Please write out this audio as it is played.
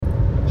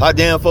Hot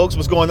damn, folks,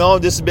 what's going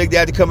on? This is Big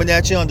Daddy coming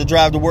at you on the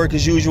drive to work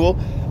as usual.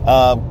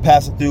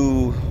 Passing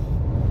through,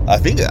 I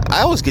think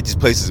I always get these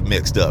places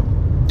mixed up.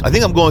 I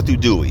think I'm going through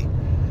Dewey.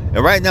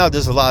 And right now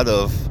there's a lot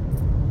of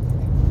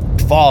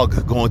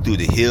fog going through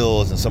the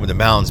hills and some of the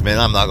mountains, man.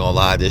 I'm not gonna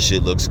lie, this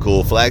shit looks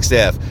cool.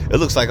 Flagstaff, it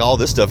looks like all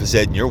this stuff is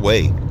heading your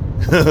way.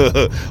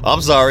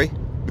 I'm sorry,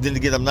 but then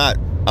again, I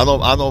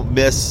don't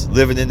miss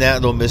living in that. I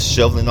don't miss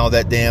shoveling all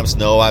that damn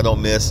snow. I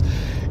don't miss,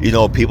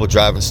 people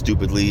driving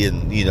stupidly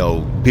and,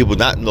 people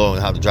not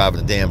knowing how to drive in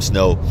the damn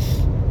snow.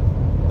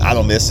 I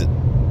don't miss it.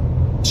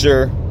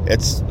 Sure,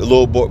 it's a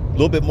little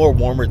bit more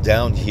warmer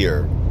down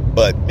here,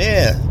 but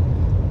man,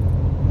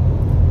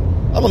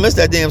 I don't miss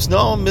that damn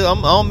snow. I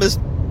don't miss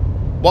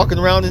walking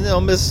around, and I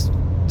don't miss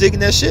digging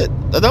that shit.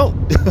 I don't.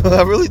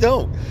 I really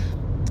don't.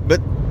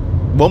 But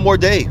one more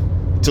day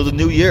till the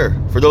new year.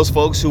 For those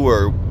folks who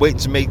are waiting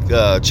to make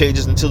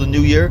changes until the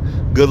new year,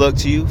 good luck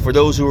to you. For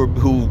those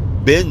who've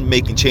been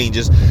making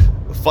changes,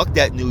 fuck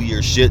that new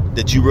year shit,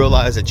 that you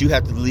realize that you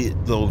have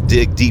to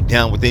dig deep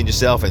down within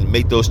yourself and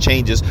make those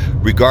changes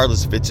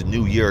regardless if it's a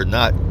new year or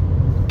not.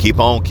 Keep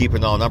on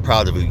keeping on. I'm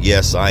proud of you.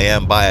 Yes, I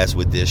am biased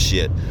with this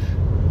shit.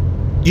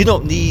 You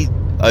don't need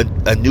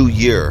a new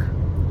year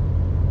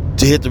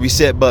to hit the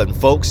reset button,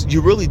 folks.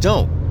 You really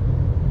don't.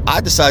 I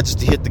decided just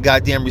to hit the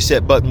goddamn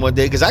reset button one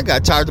day because I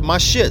got tired of my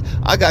shit.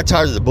 I got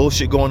tired of the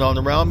bullshit going on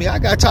around me. I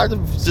got tired of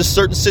just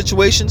certain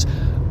situations.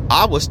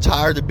 I was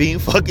tired of being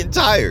fucking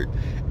tired.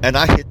 And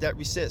I hit that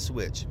reset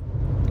switch.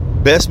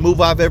 Best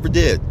move I've ever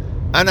did.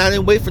 And I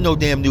didn't wait for no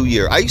damn new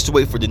year. I used to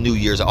wait for the new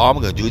year's. Oh, I'm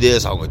going to do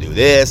this. I'm going to do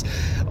this.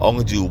 I'm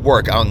going to do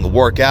work. I'm going to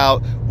work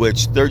out,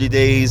 which 30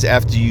 days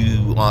after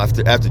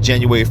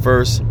January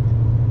 1st,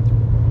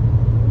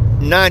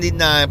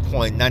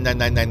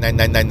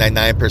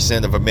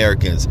 99.9999999% of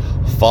Americans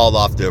fall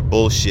off their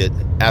bullshit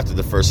after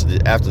the first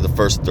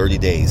 30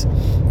 days.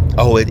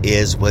 Oh, it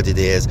is what it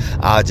is.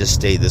 I'll just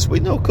stay this way.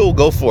 No, cool,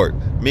 go for it.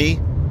 Me,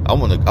 I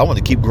want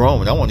to keep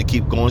growing. I want to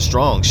keep going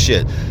strong.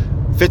 Shit,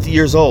 50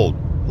 years old.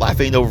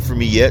 Life ain't over for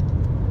me yet.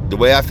 The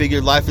way I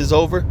figured life is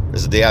over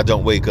is the day I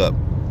don't wake up,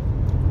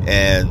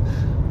 and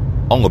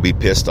I'm gonna be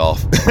pissed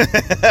off.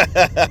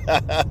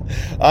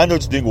 I know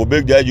what you think. Well,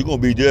 Big Dad, you're gonna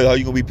be dead. How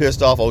you gonna be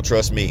pissed off? Oh,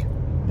 trust me.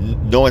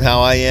 Knowing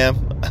how I am,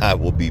 I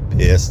will be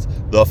pissed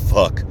the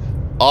fuck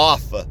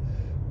off.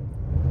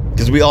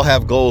 Because we all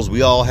have goals.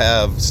 We all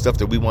have stuff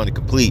that we want to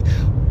complete.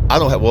 I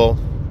don't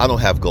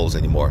have goals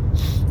anymore.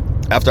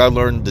 After I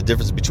learned the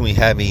difference between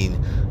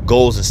having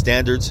goals and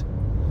standards,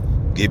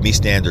 give me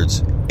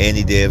standards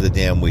any day of the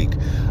damn week.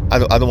 I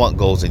don't want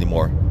goals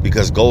anymore,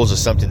 because goals are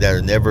something that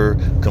are never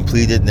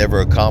completed,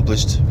 never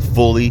accomplished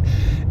fully.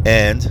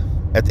 And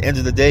at the end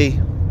of the day,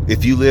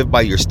 if you live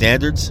by your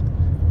standards,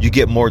 you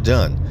get more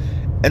done.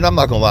 And I'm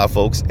not gonna lie,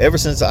 folks, ever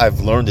since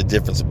I've learned the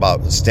difference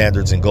about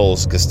standards and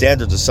goals, because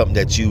standards are something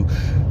that you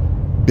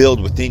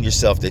build within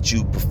yourself, that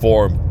you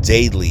perform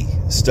daily,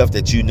 stuff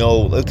that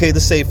okay,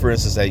 let's say for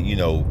instance that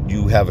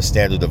you have a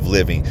standard of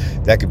living.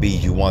 That could be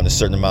you want a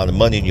certain amount of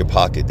money in your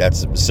pocket,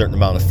 that's a certain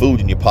amount of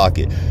food in your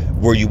pocket,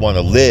 where you want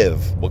to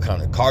live, what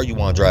kind of car you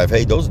want to drive.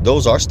 Hey,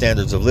 those are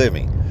standards of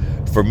living.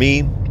 For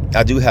me,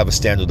 I do have a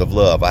standard of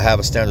love. I have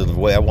a standard of the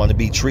way I want to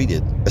be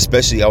treated,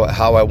 especially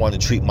how I want to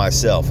treat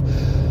myself.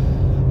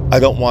 I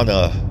don't want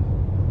to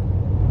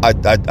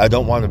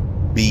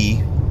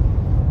be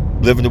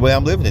living the way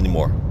I'm living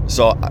anymore.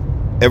 So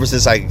ever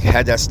since I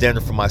had that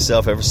standard for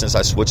myself, ever since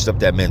I switched up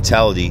that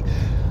mentality,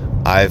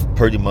 I've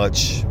pretty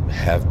much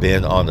have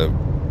been on an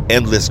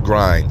endless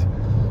grind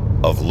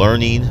of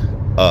learning,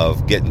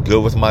 of getting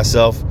good with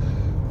myself,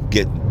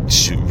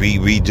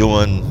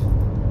 redoing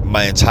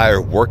my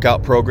entire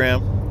workout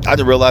program. I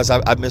didn't realize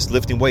I missed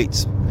lifting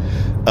weights.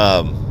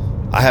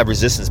 I have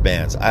resistance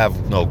bands. I have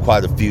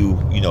quite a few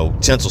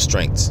tensile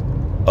strengths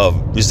of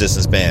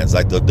resistance bands,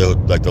 like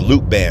the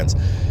loop bands.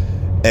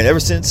 And ever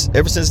since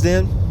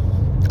then,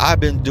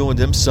 I've been doing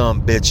them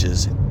some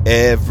bitches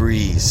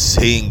every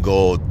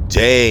single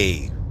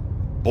day.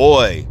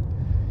 Boy,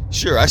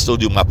 sure, I still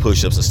do my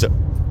push-ups and stuff.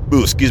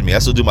 Ooh, excuse me, I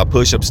still do my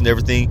push-ups and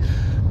everything.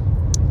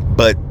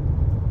 But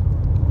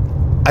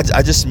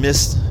I just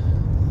miss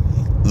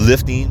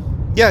lifting.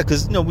 Yeah,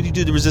 because when you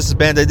do the resistance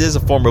band, that is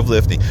a form of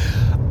lifting.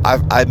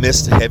 I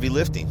missed heavy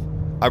lifting.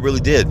 I really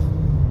did.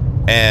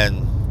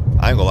 And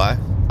I ain't gonna lie,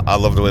 I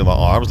love the way my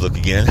arms look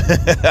again.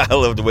 I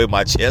love the way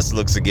my chest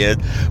looks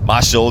again. My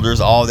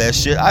shoulders, all that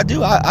shit. I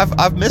do.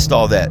 I've missed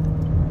all that.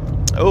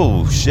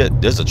 Oh,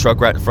 shit. There's a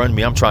truck right in front of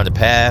me. I'm trying to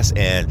pass,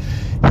 and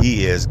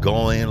he is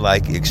going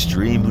like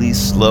extremely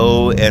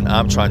slow, and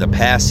I'm trying to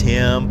pass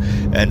him,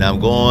 and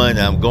I'm going,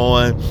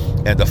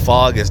 and the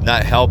fog is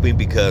not helping,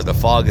 because the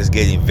fog is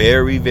getting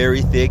very,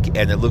 very thick,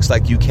 and it looks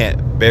like you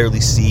can't barely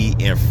see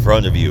in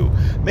front of you.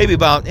 Maybe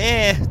about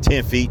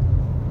 10 feet.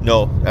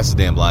 No, that's a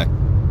damn lie.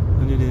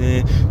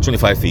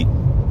 25 feet.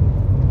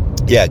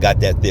 Yeah, I got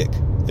that thick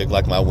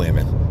like my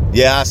women.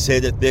 Yeah, I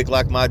said it, thick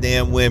like my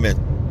damn women.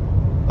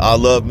 I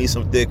love me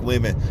some thick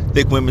women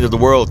of the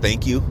world.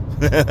 Thank you.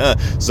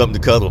 Something to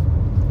cuddle.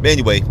 But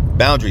anyway,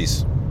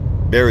 boundaries,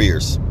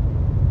 barriers.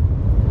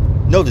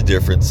 Know the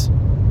difference.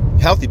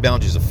 Healthy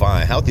boundaries are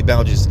fine. Healthy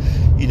boundaries,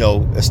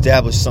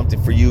 establish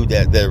something for you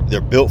that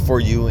they're built for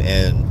you,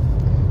 and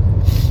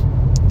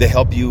they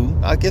help you.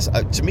 I guess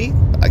to me,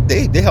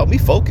 they help me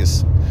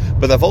focus.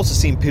 But I've also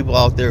seen people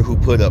out there who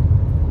put up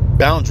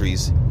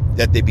boundaries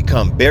that they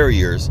become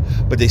barriers,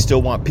 but they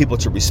still want people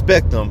to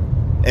respect them,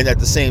 and at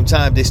the same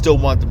time, they still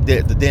want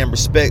the damn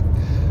respect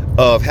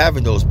of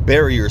having those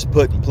barriers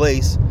put in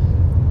place.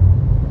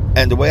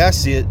 And the way I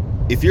see it,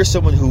 if you're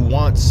someone who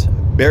wants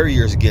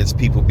barriers against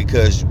people,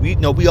 because we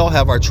all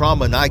have our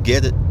trauma, and I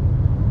get it,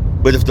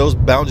 but if those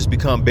boundaries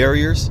become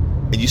barriers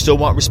and you still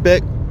want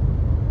respect,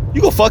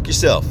 you go fuck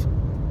yourself.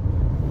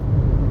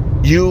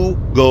 You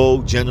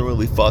go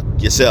generally fuck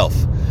yourself.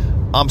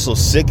 I'm so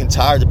sick and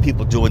tired of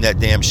people doing that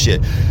damn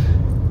shit.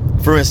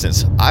 For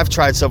instance, I've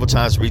tried several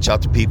times to reach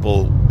out to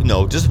people,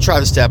 just to try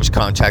to establish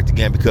contact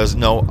again, because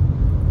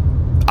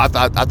I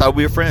thought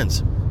we were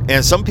friends.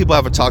 And some people I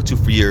haven't talked to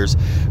for years,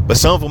 but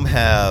some of them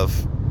have,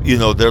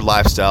 their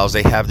lifestyles.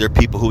 They have their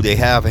people who they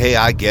have. Hey,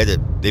 I get it.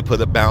 They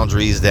put up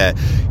boundaries that,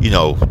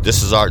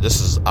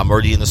 I'm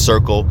already in the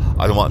circle.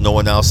 I don't want no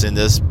one else in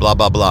this, blah,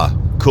 blah, blah.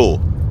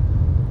 Cool.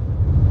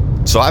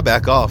 So I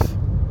back off.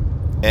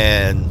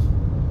 And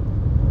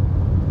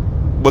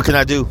what can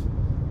I do?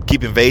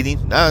 Keep invading?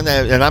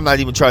 And I'm not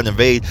even trying to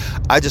invade.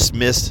 I just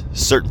missed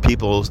certain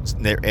people's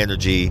their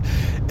energy.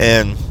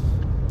 And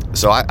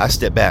so I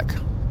step back.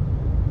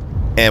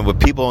 And with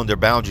people on their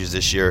boundaries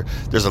this year,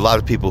 there's a lot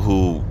of people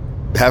who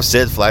have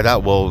said flat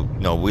out, well,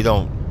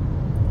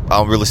 I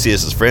don't really see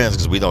us as friends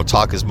because we don't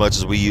talk as much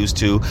as we used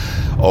to,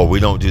 or we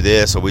don't do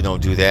this, or we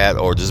don't do that,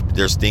 or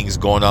there's things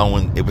going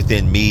on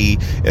within me.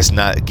 It's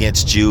not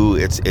against you.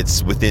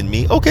 It's within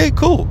me. Okay,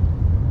 cool.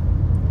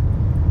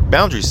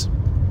 Boundaries.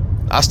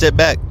 I step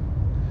back.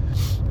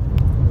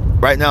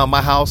 Right now in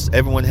my house,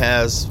 everyone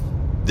has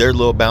their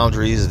little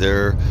boundaries,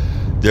 their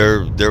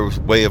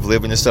way of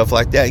living and stuff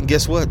like that. And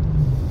guess what?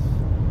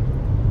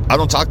 I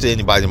don't talk to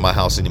anybody in my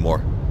house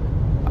anymore.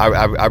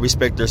 I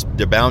respect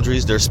their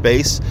boundaries, their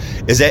space.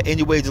 Is that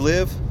any way to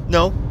live?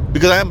 No,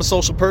 because I am a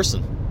social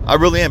person. I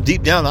really am.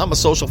 Deep down, I'm a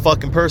social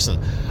fucking person.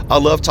 I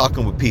love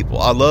talking with people.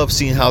 I love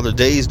seeing how their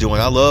day is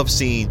doing. I love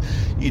seeing,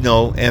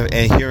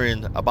 and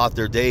hearing about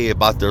their day,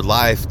 about their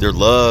life, their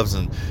loves,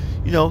 and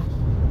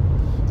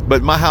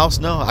But my house,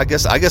 no. I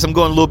guess I'm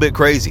going a little bit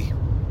crazy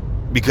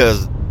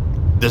because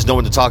there's no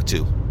one to talk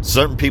to.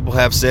 Certain people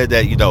have said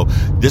that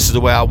this is the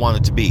way I want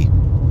it to be,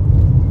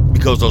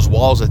 because those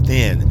walls are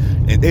thin,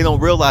 and they don't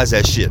realize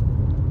that shit.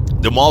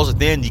 The walls are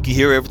thin. You can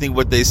hear everything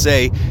what they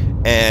say,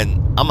 and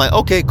I'm like,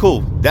 okay,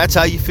 cool. That's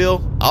how you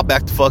feel. I'll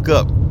back the fuck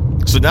up.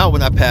 So now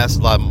when I pass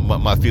a lot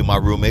of few of my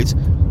roommates,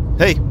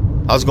 hey,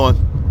 how's it going?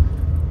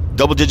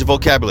 Double digit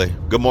vocabulary.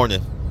 Good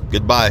morning.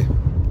 Goodbye.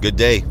 Good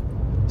day.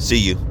 See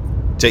you.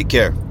 Take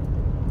care.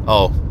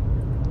 Oh,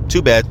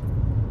 too bad.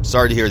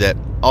 Sorry to hear that.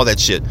 All that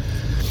shit.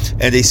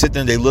 And they sit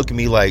there and they look at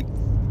me like,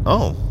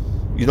 oh,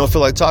 you don't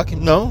feel like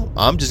talking? No,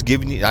 I'm just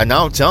giving you. I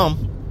now tell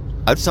them.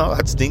 I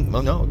just think,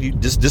 oh, no,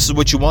 this is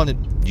what you wanted.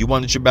 You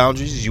wanted your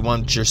boundaries. You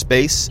wanted your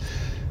space.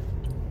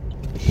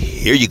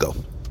 Here you go.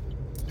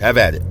 Have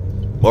at it.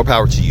 More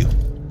power to you.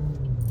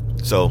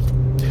 So,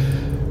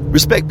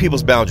 respect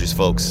people's boundaries,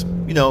 folks.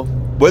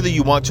 Whether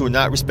you want to or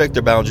not, respect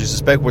their boundaries.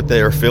 Respect what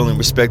they are feeling.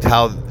 Respect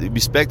how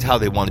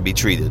they want to be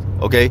treated.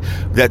 Okay,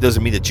 that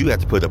doesn't mean that you have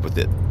to put up with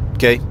it.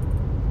 Okay,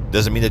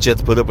 doesn't mean that you have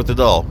to put up with it at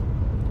all.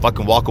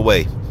 Fucking walk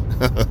away.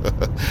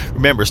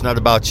 Remember, it's not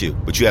about you,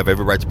 but you have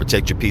every right to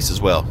protect your peace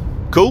as well.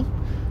 Cool?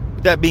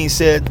 With that being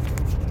said,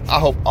 I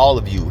hope all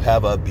of you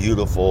have a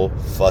beautiful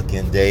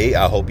fucking day.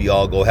 I hope you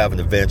all go have an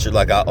adventure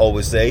like I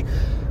always say.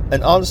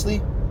 And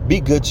honestly,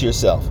 be good to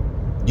yourself.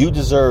 You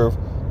deserve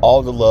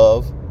all the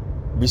love,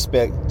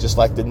 respect, just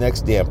like the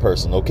next damn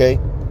person, okay?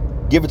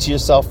 Give it to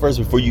yourself first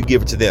before you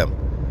give it to them.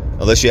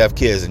 Unless you have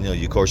kids, and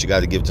of course you got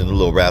to give it to the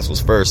little rascals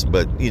first,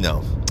 but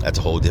that's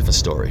a whole different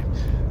story.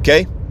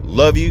 Okay?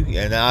 Love you,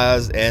 and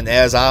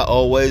as I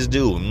always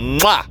do,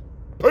 mwah!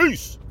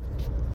 Peace!